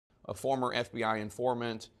a former FBI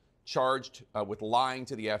informant, charged with lying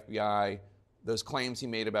to the FBI, those claims he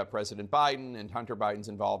made about President Biden and Hunter Biden's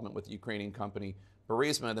involvement with the Ukrainian company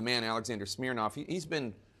Burisma. The man, Alexander Smirnov, he's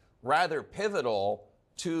been rather pivotal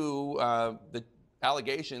to the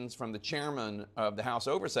allegations from the chairman of the House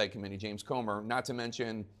Oversight Committee, James Comer, not to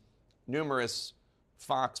mention numerous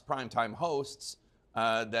Fox primetime hosts,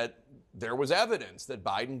 that there was evidence that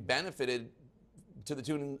Biden benefited to the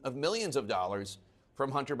tune of millions of dollars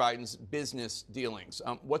from Hunter Biden's business dealings.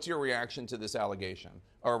 What's your reaction to this allegation,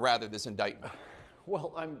 or rather this indictment?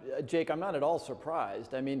 Well, Jake, I'm not at all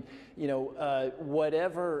surprised. I mean,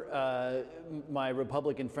 whatever my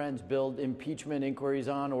Republican friends build impeachment inquiries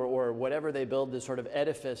on, or whatever they build this sort of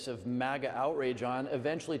edifice of MAGA outrage on,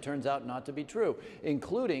 eventually turns out not to be true,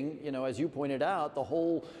 including, as you pointed out, the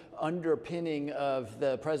whole underpinning of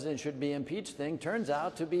the president should be impeached thing turns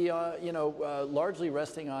out to be, largely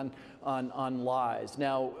resting on lies.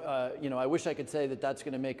 Now, I wish I could say that that's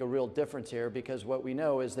going to make a real difference here, because what we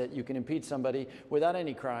know is that you can impeach somebody without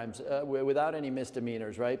any crimes, without any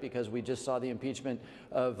misdemeanors, right? Because we just saw the impeachment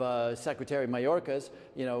of Secretary Mayorkas.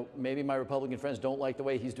 Maybe my Republican friends don't like the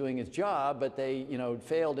way he's doing his job, but they,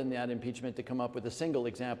 failed in that impeachment to come up with a single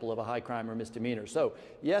example of a high crime or misdemeanor. So,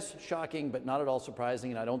 yes, shocking, but not at all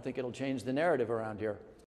surprising, and I don't think it'll change the narrative around here.